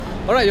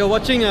Alright, you're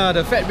watching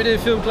the Fat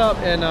British Film Club,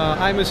 and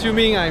I'm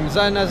assuming I'm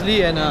Zan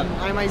Azli, and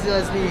I'm Aizil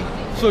Azli.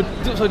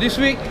 So this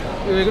week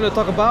we're going to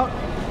talk about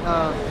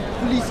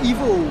Police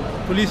Evo.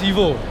 Police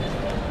Evo.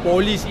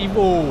 Police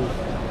Evo.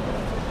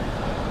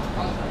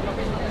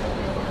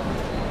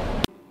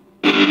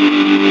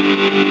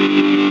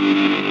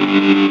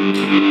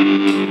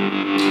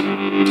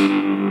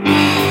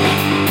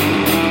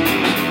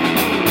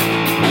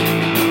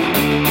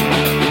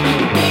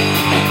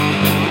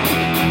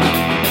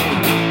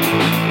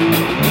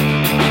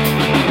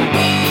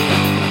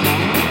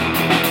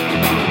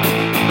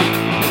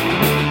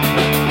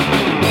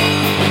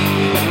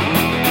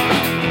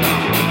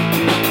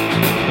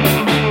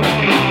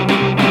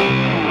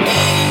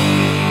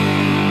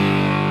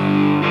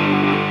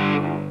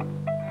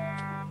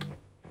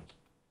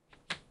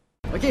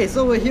 Okay,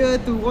 so we're here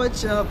to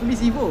watch Police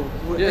Evo.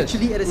 We're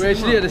actually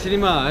at the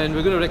cinema. And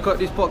we're going to record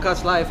this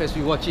podcast live as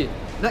we watch it.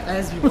 Not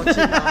as we watch it.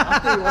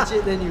 After we watch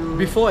it, then you.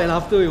 Before and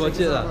after we watch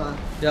it,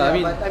 yeah, I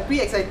mean, but I'm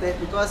pretty excited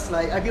because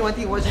like I've been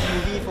wanting to watch this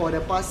movie for the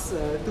past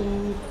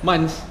 2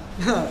 months.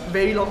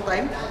 Very long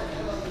time.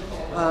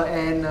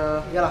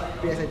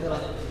 Pretty excited lah.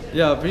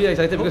 Yeah, pretty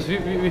excited because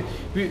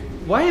we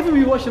why haven't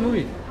we watched the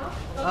movie?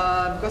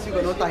 Because we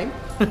got no time.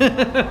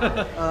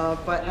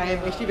 But I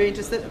am actually very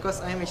interested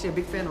because I am actually a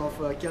big fan of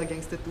KL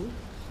Gangster 2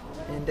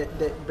 and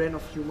that brand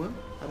of humor.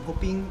 I'm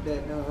hoping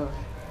that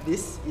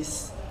this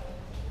is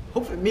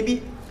hopefully,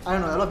 maybe, I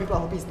don't know, a lot of people are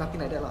hoping it's nothing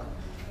like that lah.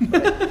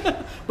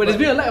 But there's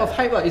been a lot of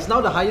hype. It's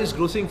now the highest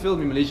grossing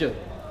film in Malaysia.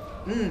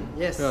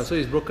 Yes. Yeah, so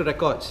it's broken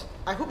records.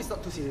 I hope it's not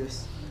too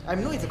serious. I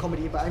know it's a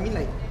comedy, but I mean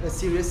like a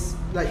serious,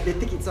 like they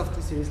take itself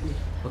too seriously.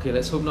 Okay,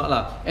 let's hope not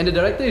lah. And the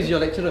director is your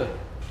lecturer.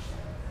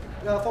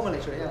 Former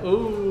lecturer, yeah.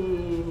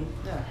 Oh.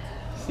 Yeah.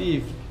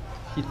 See,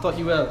 he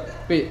taught you well.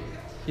 Wait,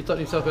 he taught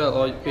himself well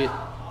or wait?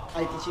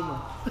 I teach him.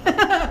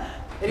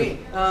 Anyway,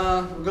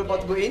 we're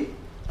about to go in.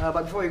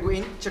 But before we go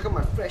in, check out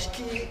my fresh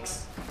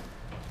kicks.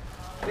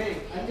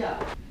 Hey, Anja.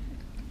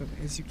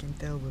 As you can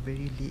tell, we're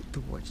very late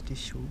to watch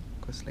this show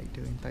because like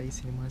the entire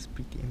cinema is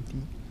pretty empty.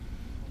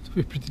 So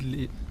we're pretty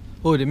late.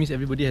 Oh, that means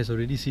everybody has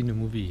already seen the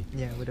movie.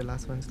 Yeah, we're the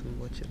last ones to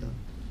watch it though.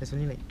 There's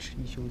only like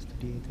 3 shows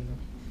today, I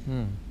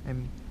think.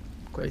 I'm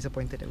quite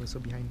disappointed that we're so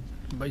behind.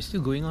 But it's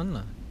still going on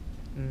lah.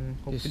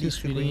 Hopefully it's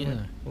still going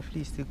on.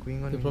 Hopefully it's still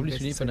going on. They'll probably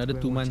screen it for another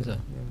 2 months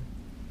lah.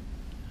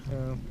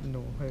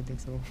 No, I don't think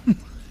so.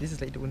 This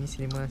is like the only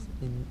cinemas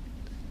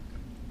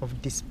of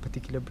this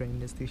particular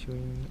brand that's still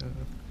showing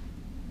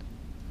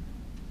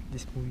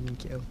this movie in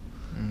KL.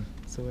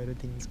 So I don't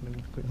think it's gonna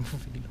be going on for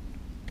very long.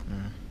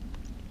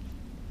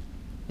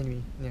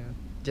 Anyway, yeah.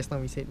 Just now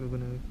we said we're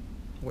gonna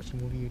watch the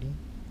movie already,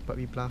 but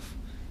we bluff.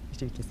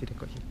 Actually, we can still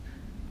record here.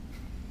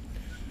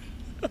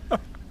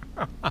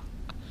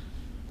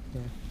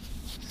 Yeah.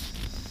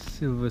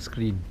 Silver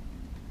screen.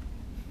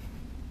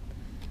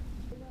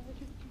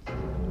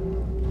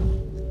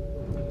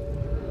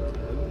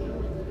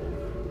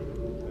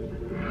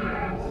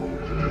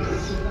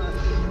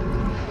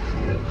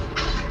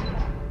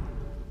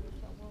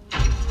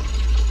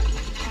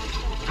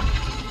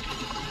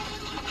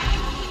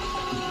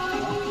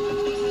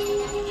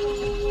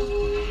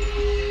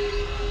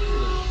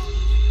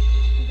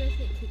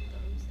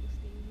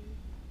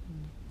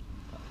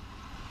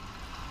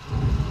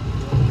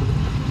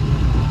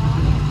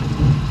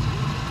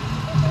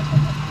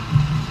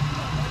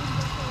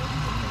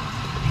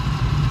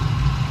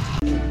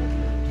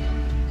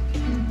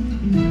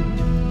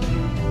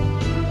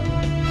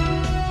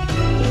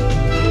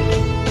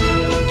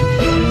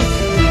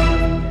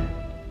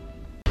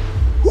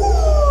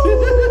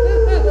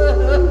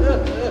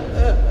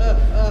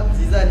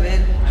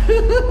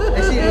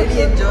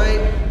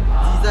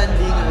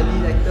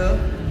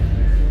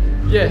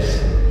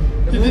 Yes,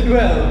 he did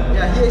well.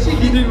 Yeah, he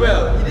actually did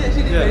well. He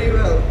actually did very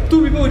well.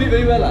 2 people who did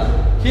very well lah.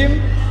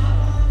 Him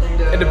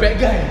and the bad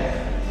guy.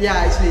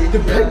 Yeah, actually. The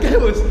bad guy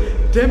was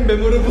damn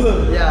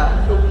memorable.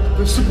 Yeah.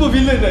 The super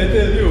villain, I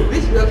tell you.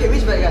 Which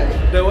bad guy?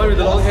 The one with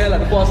the long hair lah,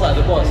 the boss lah,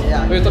 the boss.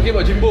 Yeah. We're talking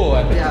about Jimbo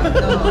one. Yeah,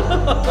 no.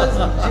 Because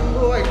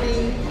Jimbo, I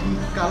think, he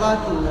kalah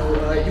to...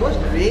 you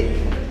watched The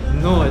Raid?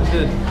 No, I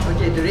didn't.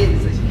 Okay, The Raid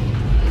is actually...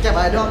 Okay,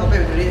 but I don't want to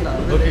compare with The Raid lah.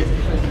 Okay.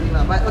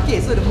 But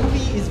okay, so the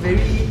movie is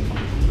very...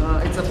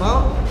 it's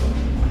about...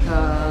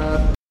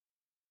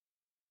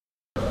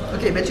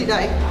 okay, battery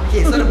died.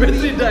 Okay, so the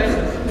battery died.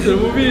 The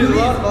movie is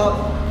about...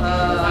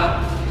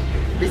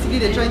 basically,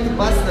 they're trying to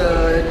bust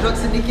the drug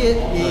syndicate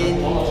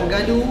in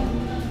Terengganu.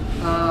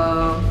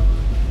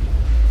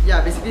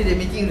 Yeah, basically they're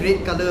making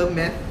red color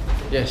meth.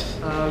 Yes.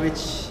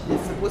 Which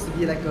is supposed to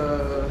be like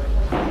a...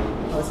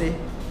 how to say?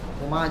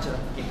 Homage.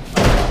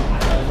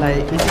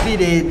 Like, basically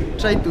they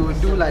try to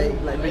do like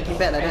Breaking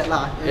Bad like that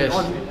lah. Yes.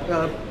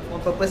 On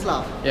purpose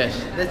lah. Yes.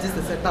 That's just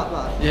the setup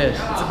lah. Yes.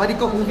 It's a buddy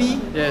cop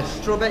movie. Yes.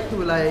 Throwback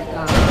to like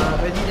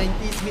early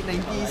 90s, mid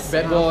 90s.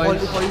 Bad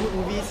Boys. Hollywood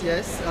movies,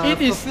 yes.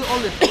 It is.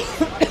 All the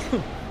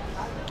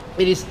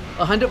It is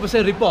 100%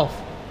 rip-off.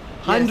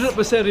 100%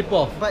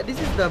 rip-off. But this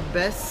is the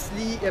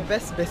bestly.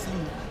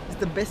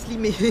 It's the bestly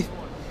made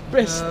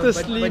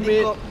bestestly buddy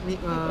made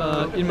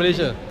cop, in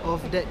Malaysia.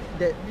 of that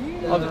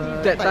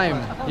time.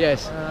 type,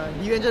 Yes,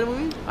 do you enjoy the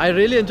movie? I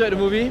really enjoyed the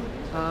movie.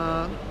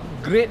 Uh,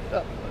 Great.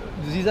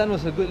 Zizan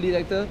was a good lead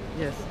actor.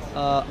 yes.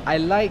 I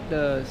like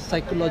the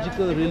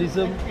psychological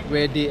realism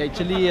where they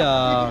actually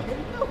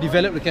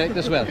developed the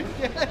characters well.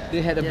 They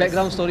had a Yes.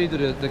 background story to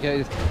the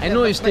characters. I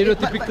know it's But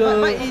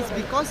stereotypical. it is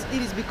because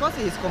it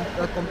is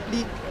a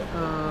complete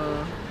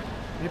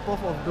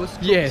rip-off of those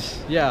tropes. Yes,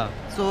 yeah,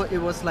 So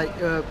it was like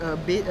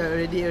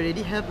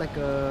already have like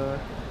a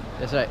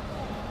that's right.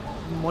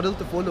 model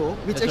to follow,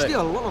 which That's actually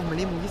right. a lot of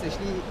Malay movies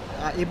actually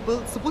are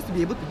supposed to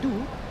be able to do.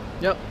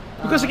 Yep.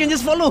 Because you can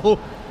just follow.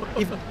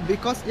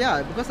 Because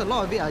a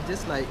lot of it are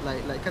just like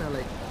kind of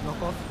like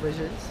knockoff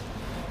versions,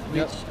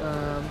 Yep. which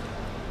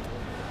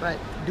but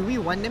do we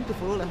want them to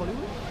follow like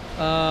Hollywood?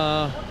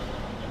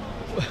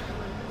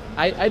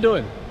 I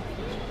don't.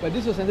 But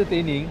this was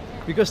entertaining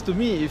because to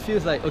me it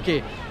feels like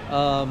okay,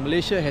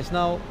 Malaysia has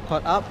now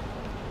caught up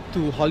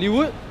to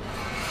Hollywood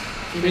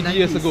In the 20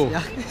 years 90s, ago.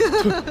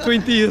 yeah.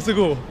 20 years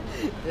ago.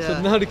 So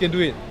Yeah. now they can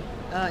do it.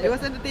 It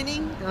was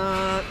entertaining.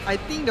 I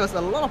think there was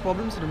a lot of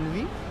problems in the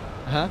movie.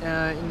 Huh?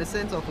 In the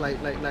sense of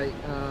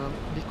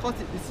because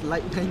it's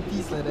like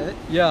 90s like that.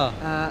 Yeah.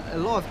 A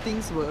lot of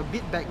things were a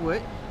bit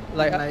backward.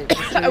 Like, in,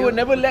 I would portrayal.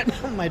 never let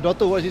my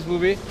daughter watch this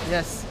movie.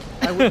 Yes,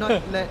 I would not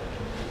let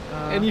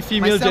Any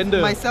female gender.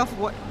 Myself,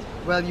 what?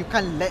 Well, you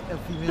can't let a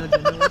female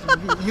gender watch a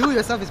movie. You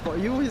yourself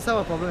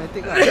are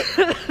problematic, right?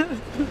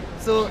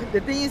 So the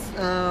thing is,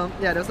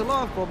 there was a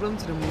lot of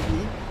problems to the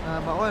movie,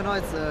 but all in all,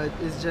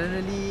 it's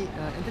generally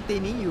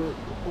entertaining. You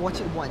watch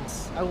it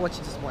once. I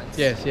watched it just once.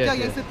 Yes, yes, Yeah,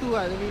 yes. Gangster 2,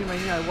 let me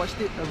remind you, I watched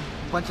it a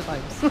bunch of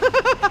times.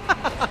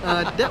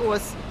 That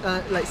was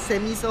like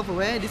semi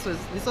self-aware. This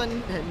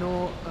one had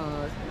no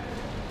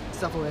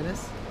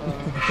self-awareness.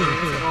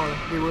 At all.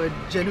 They were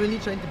genuinely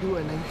trying to do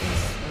a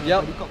 90s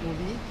Yup. buddy cop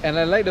movie. And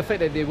I like the fact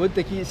that they weren't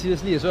taking it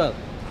seriously as well.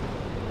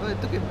 Well, it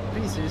took it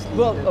pretty seriously.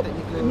 Well, the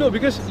technical no,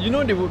 because you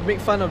know they would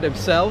make fun of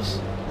themselves,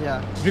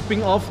 yeah,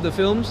 ripping off the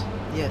films.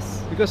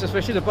 yes, Because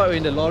especially the part where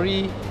in the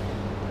lorry,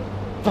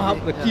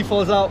 bam, the key Yeah.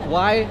 falls out.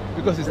 Why?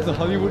 Because it's the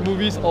Hollywood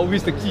movies,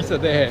 always the keys are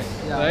there,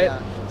 Yeah, right?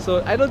 yeah.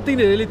 So I don't think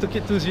they really took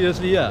it too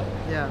seriously, yeah.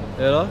 yeah.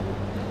 You know,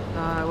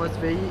 It was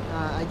very.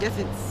 I guess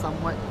it's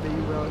somewhat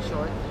very well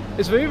shot.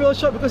 it's very well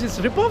shot because it's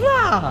rip off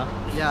lah.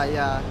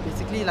 Yeah.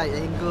 Basically, like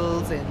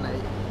angles and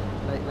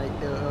like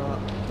the.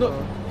 Look,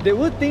 there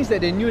were things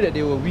that they knew that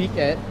they were weak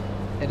at,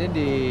 and then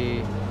they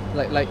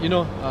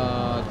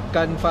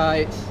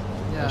gunfights,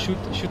 Yeah.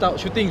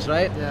 shootings,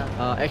 right?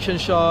 Yeah. Action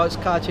shots,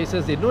 car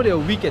chases. They know they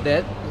were weak at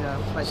that, Yeah,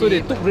 but so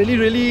they took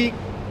really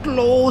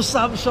close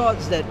up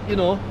shots that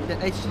that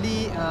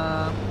actually.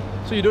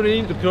 so you don't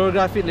really need to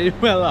choreograph it really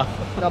well lah.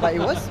 No, but it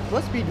was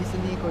pretty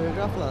decently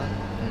choreographed lah.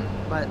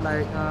 But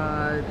like,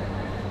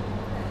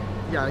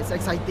 it's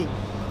exciting.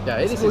 Yeah,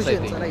 it is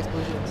Explosions, exciting. I like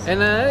explosions.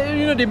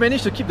 And they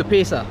managed to keep the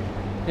pace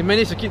They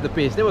managed to keep the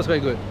pace. That was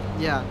quite good.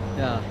 Yeah,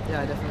 Yeah.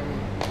 definitely.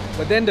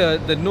 But then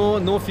the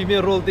no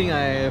female role thing,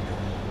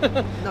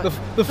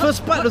 the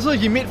first part also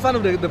he made fun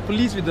of the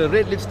police with the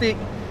red lipstick,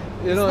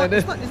 It's and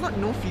then not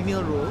no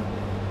female role.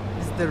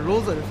 It's the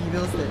roles of the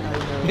females that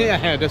I know.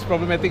 yeah, that's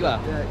problematic lah.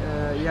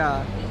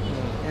 Yeah.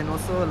 And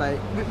also like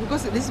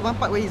because this is one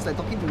part where he's like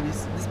talking to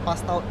this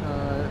passed out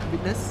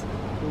witness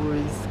who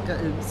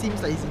it seems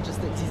like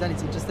Zizan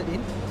is interested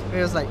in. Where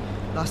he was like,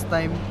 last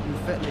time you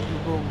felt like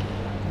Hugong,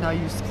 now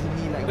you see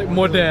me like a Like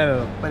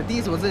model. But the thing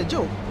is, it wasn't a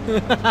joke.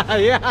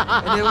 Yeah.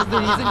 And that was the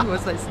reason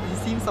he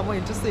seemed somewhat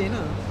interested in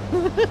her.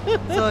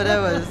 So that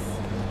was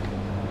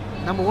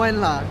number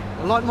one lah.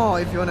 A lot more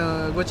if you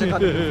wanna go check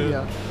out the movie.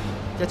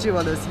 Catch it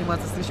while the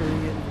cinemas are still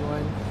showing it if you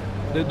want.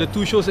 The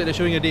two shows that they're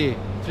showing a day,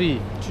 3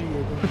 3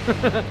 I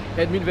think.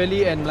 at Mid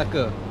Valley and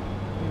Malacca.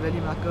 Valley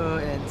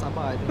Melaka and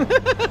Sabah I think.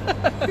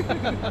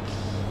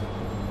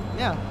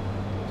 Yeah.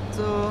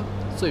 So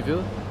So if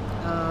you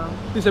um,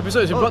 this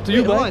episode is brought to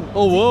you wait, by hold on.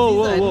 oh whoa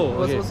Zizan whoa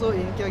was okay. also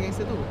in Kia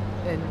Gangster 2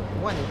 and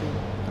 1 I think.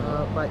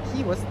 But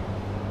he was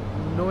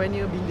nowhere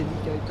near being the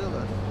lead character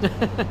lah.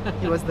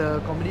 He was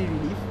the comedy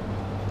relief,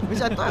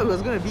 which I thought he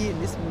was gonna be in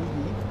this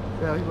movie.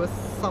 Well, he was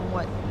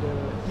somewhat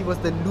he was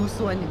the loose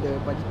one in the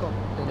buddy cop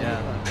dynamic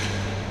Yeah.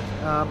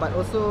 lah. But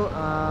also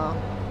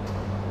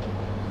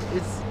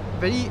it's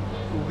very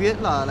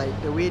weird lah, like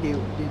the way they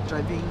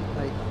driving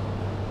like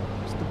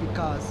stupid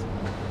cars,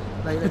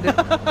 like the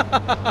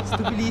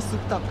stupidly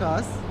souped up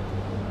cars.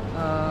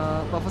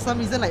 But for some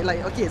reason,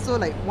 like okay, so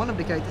like one of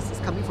the characters is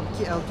coming from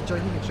KL to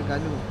join him in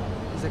Terengganu.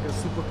 He's like a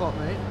super cop,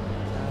 right?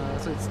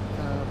 So it's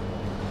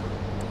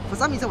for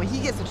some reason when he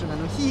gets to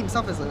Terengganu, he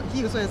also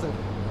has a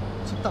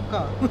souped up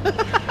car.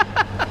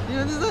 You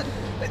know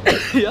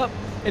this? Yup.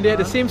 And they had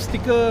the same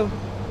sticker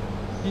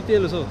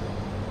detail also.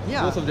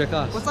 Yeah. Most of their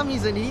cars. For some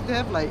reason, they need to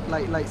have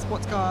like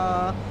sports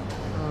car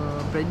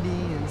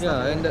branding and stuff. Yeah,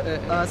 like and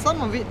that.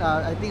 Some of it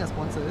I think are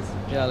sponsors.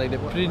 Yeah, like the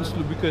Prince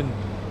Lubricant.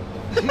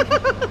 Do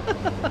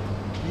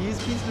you use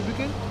Prince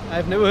lubricant?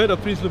 I've never heard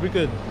of Prince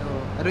Lubricant.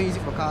 No, I don't use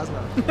it for cars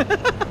lah.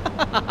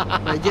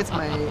 But it gets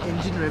my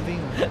engine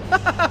revving.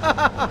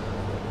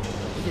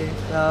 Okay,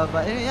 Okay.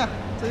 But anyway, yeah.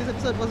 So this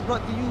episode was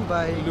brought to you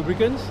by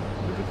Lubricants.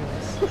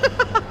 Lubricants.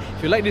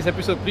 If you like this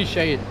episode, please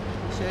share it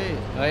Share it.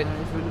 Right.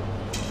 If you,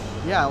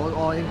 yeah,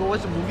 or go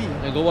watch the movie.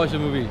 and go watch the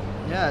movie.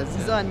 Yeah,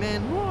 Zizan,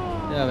 man.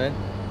 Whoa. Yeah, man.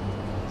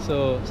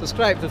 So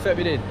subscribe to Fat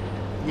Bidin.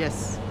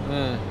 Yes.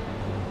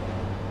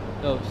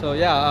 So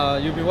yeah,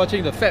 you've been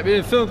watching the Fat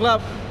Bidin Film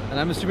Club, and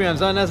I'm Mr.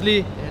 Hamzan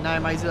Nazli. And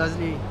I'm Aizil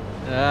Azli.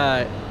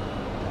 Alright,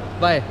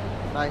 bye.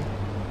 Bye.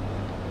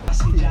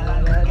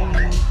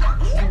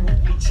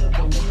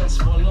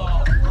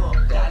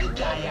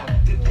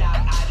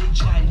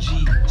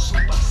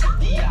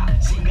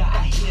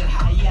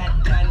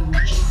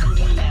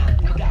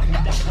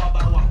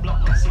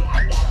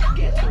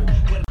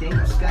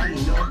 Tengok sekali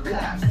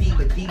lokat,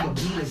 tiba-tiba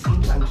bila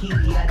simpang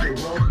kiri ada